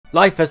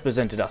Life has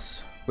presented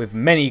us with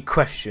many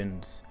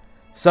questions,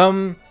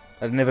 some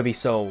that never be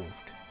solved.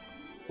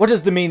 What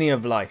is the meaning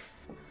of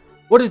life?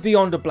 What is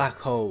beyond a black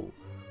hole?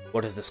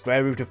 What is the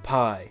square root of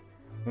pi?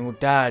 When will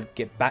Dad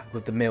get back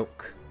with the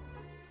milk?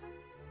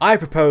 I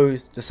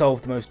propose to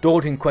solve the most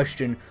daunting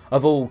question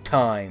of all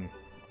time.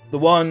 The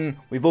one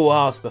we've all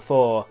asked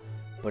before,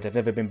 but have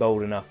never been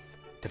bold enough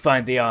to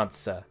find the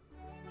answer.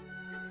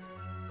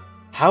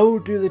 How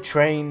do the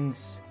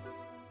trains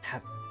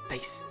have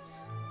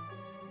faces?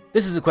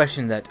 This is a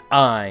question that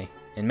I,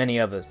 and many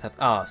others, have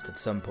asked at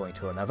some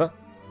point or another.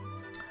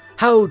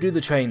 How do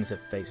the trains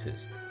have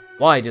faces?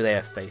 Why do they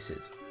have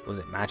faces? Was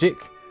it magic?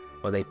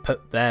 Were they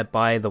put there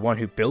by the one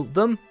who built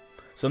them?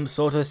 Some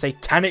sort of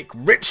satanic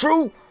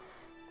ritual?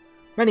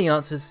 Many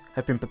answers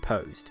have been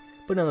proposed,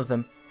 but none of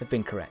them have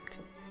been correct.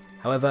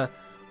 However,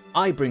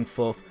 I bring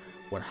forth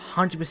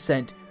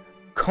 100%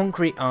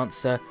 concrete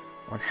answer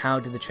on how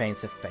do the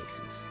trains have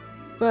faces.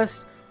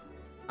 First,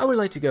 I would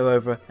like to go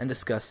over and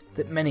discuss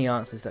the many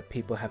answers that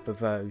people have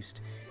proposed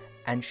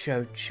and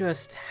show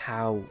just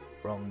how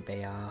wrong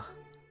they are.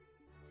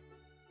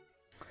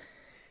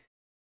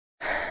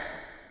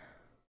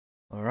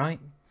 Alright,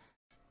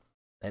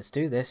 let's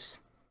do this.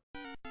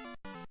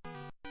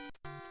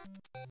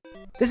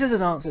 This is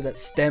an answer that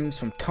stems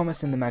from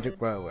Thomas and the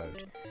Magic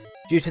Railroad,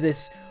 due to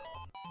this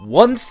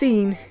one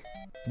scene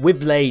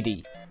with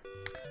Lady.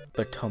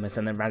 But Thomas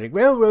and the Magic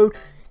Railroad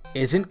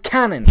isn't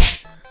canon,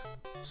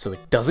 so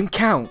it doesn't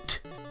count.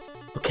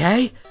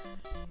 Okay?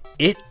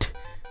 It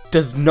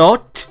does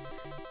not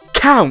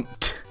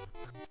count.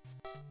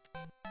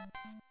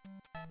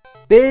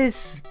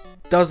 This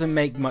doesn't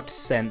make much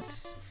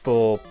sense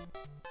for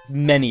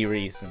many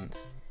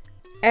reasons.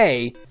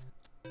 A,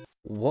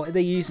 what are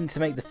they using to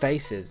make the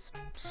faces?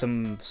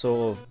 Some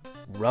sort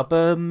of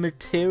rubber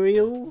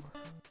material?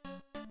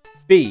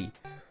 B,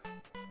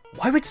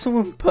 why would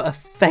someone put a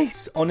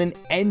face on an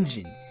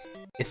engine?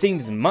 It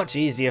seems much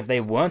easier if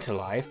they weren't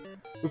alive.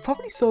 Would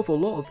probably solve a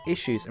lot of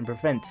issues and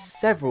prevent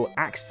several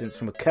accidents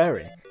from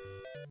occurring.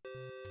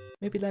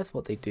 Maybe that's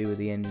what they do with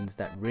the engines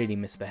that really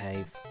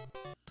misbehave.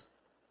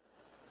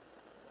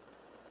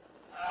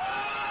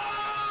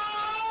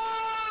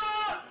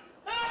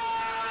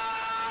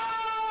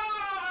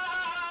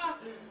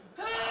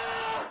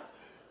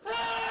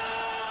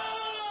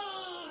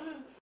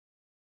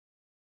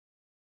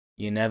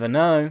 You never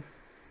know.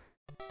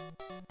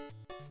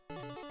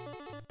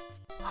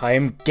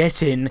 I'm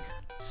getting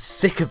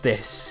sick of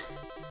this.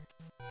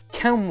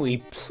 Can we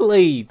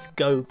please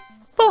go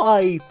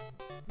 5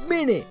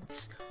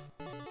 minutes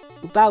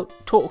without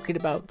talking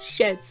about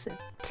Shed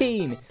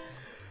 17?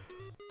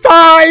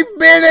 5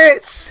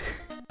 minutes!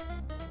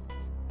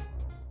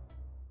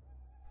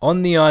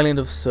 On the island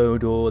of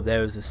Sodor,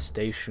 there is a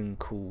station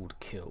called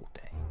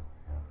Kildane.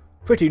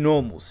 Pretty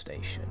normal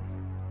station,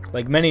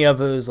 like many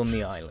others on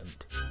the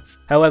island.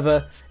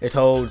 However, it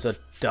holds a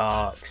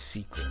dark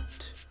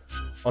secret.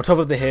 On top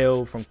of the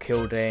hill from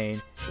Kildane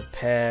is a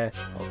pair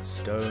of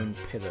stone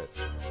pillars,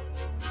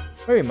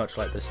 very much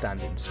like the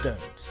standing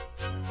stones.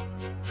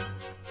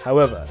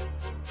 However,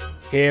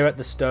 here at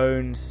the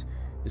stones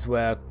is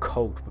where a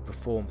cult would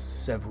perform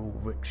several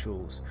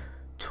rituals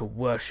to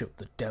worship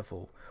the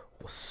devil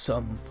or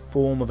some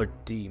form of a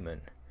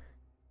demon.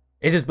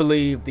 It is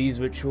believed these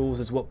rituals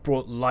is what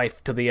brought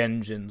life to the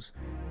engines.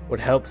 What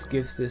helps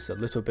gives this a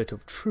little bit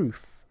of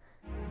truth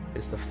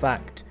is the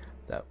fact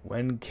that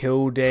when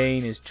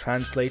Kildane is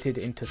translated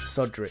into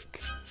Sodric,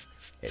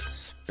 it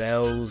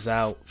spells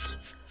out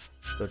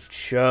the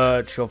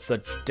Church of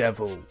the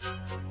Devil.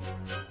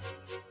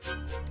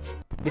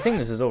 You think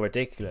this is all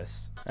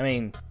ridiculous? I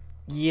mean,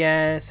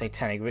 yeah,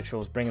 satanic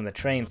rituals bringing the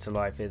trains to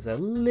life is a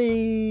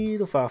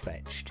little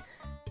far-fetched,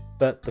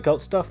 but the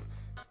cult stuff,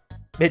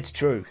 it's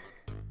true.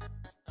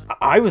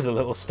 I was a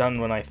little stunned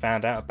when I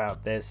found out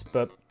about this,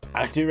 but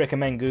I do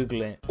recommend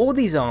Googling it. All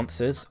these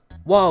answers,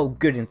 while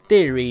good in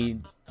theory,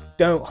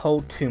 don't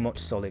hold too much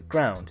solid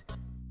ground.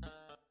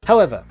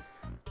 However,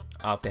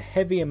 after a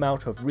heavy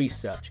amount of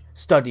research,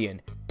 studying,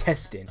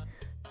 testing,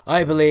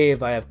 I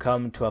believe I have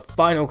come to a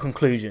final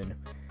conclusion.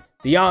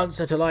 The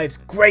answer to life's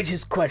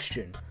greatest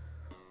question.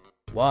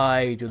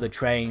 Why do the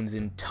trains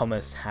in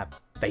Thomas have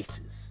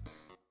faces?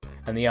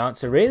 And the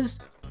answer is,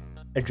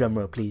 a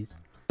drumroll please.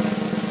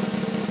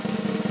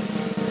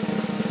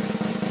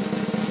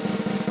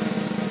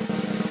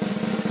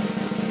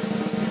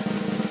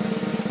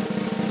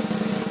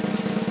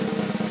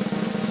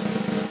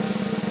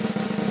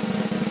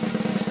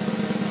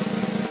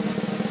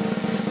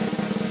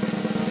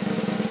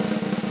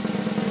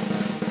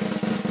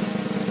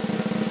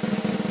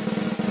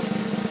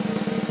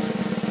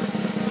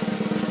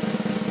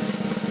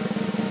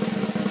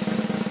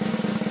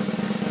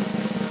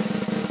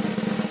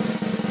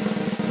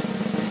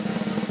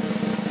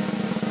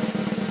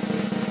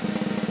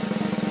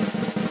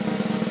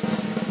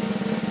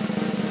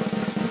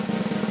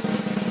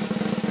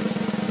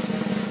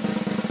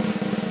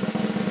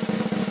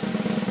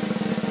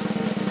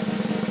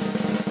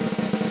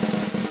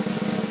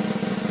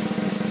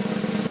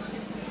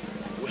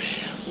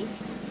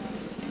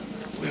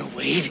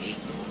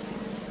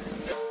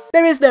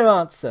 There is no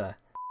answer!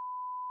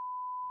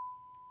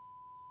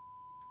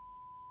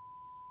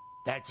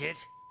 That's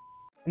it?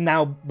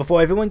 Now,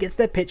 before everyone gets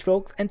their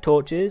pitchforks and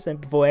torches,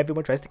 and before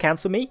everyone tries to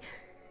cancel me,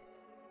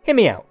 hear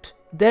me out.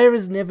 There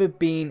has never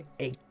been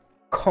a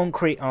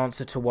concrete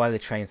answer to why the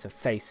trains have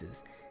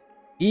faces.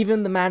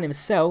 Even the man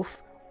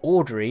himself,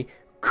 Audrey,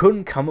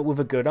 couldn't come up with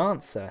a good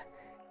answer.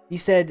 He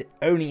said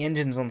only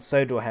engines on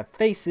Sodor have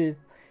faces,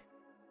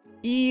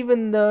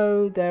 even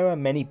though there are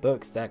many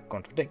books that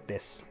contradict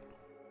this.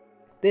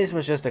 This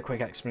was just a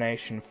quick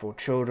explanation for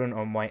children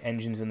on why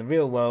engines in the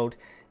real world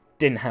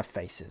didn't have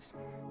faces.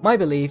 My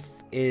belief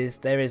is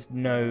there is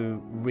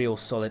no real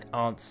solid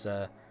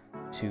answer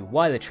to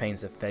why the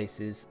trains have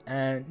faces,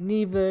 and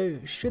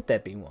neither should there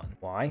be one.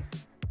 Why?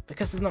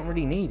 Because it's not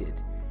really needed.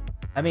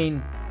 I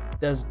mean,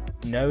 does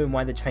knowing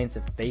why the trains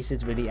have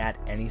faces really add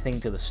anything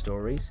to the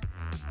stories?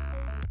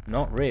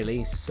 Not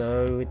really,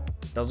 so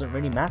it doesn't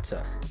really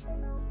matter.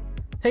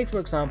 Take for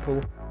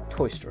example,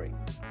 Toy Story.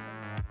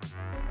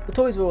 The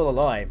toys are all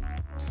alive,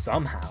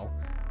 somehow.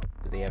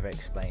 Do they ever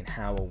explain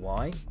how or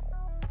why?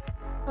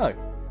 Oh,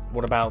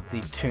 what about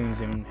the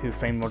toons in Who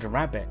Framed Roger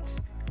Rabbit?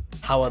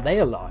 How are they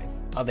alive?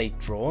 Are they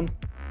drawn?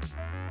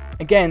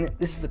 Again,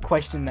 this is a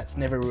question that's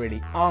never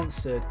really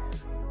answered,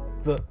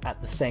 but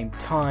at the same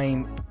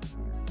time,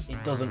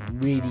 it doesn't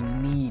really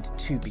need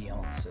to be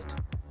answered.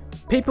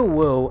 People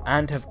will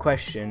and have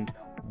questioned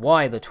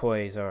why the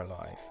toys are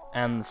alive,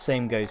 and the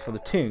same goes for the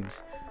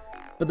toons.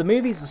 But the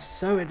movies are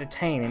so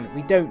entertaining that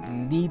we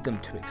don't need them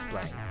to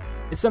explain.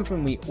 It's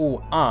something we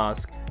all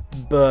ask,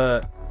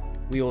 but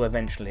we all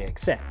eventually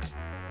accept.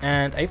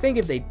 And I think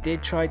if they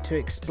did try to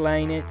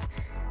explain it,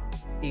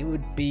 it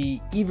would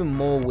be even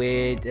more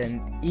weird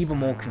and even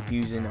more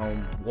confusing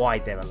on why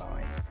they're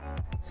alive.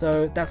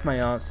 So that's my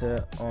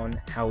answer on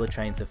how the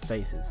trains have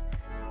faces.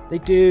 They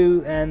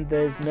do, and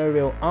there's no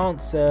real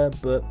answer,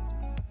 but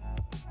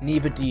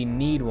neither do you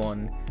need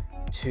one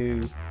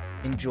to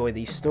enjoy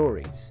these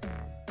stories.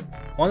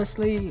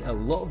 Honestly, a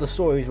lot of the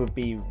stories would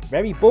be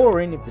very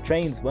boring if the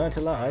trains weren't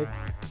alive.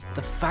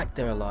 The fact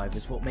they're alive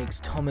is what makes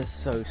Thomas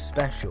so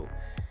special.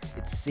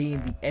 It's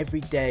seeing the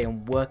everyday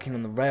and working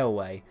on the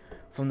railway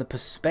from the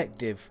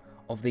perspective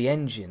of the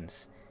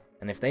engines,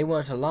 and if they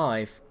weren't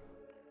alive,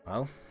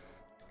 well,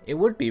 it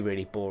would be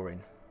really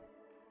boring.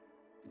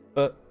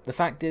 But the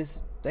fact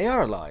is, they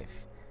are alive,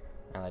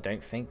 and I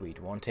don't think we'd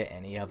want it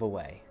any other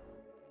way.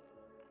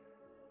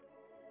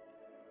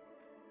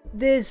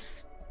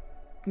 This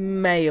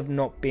may have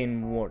not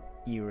been what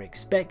you were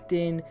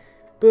expecting,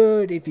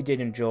 but if you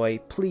did enjoy,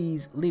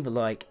 please leave a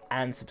like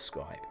and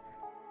subscribe.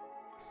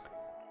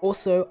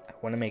 Also, I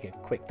want to make a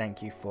quick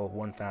thank you for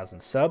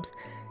 1,000 subs.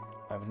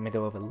 I'm in the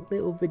middle of a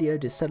little video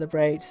to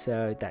celebrate,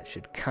 so that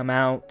should come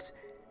out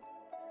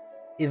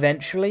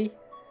eventually,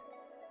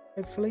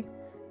 hopefully.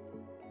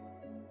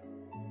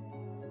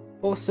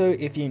 Also,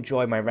 if you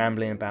enjoy my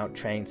rambling about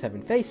trains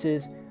having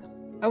faces,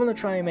 I want to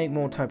try and make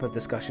more type of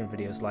discussion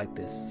videos like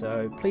this,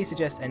 so please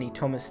suggest any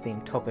Thomas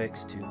themed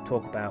topics to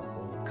talk about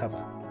or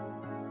cover.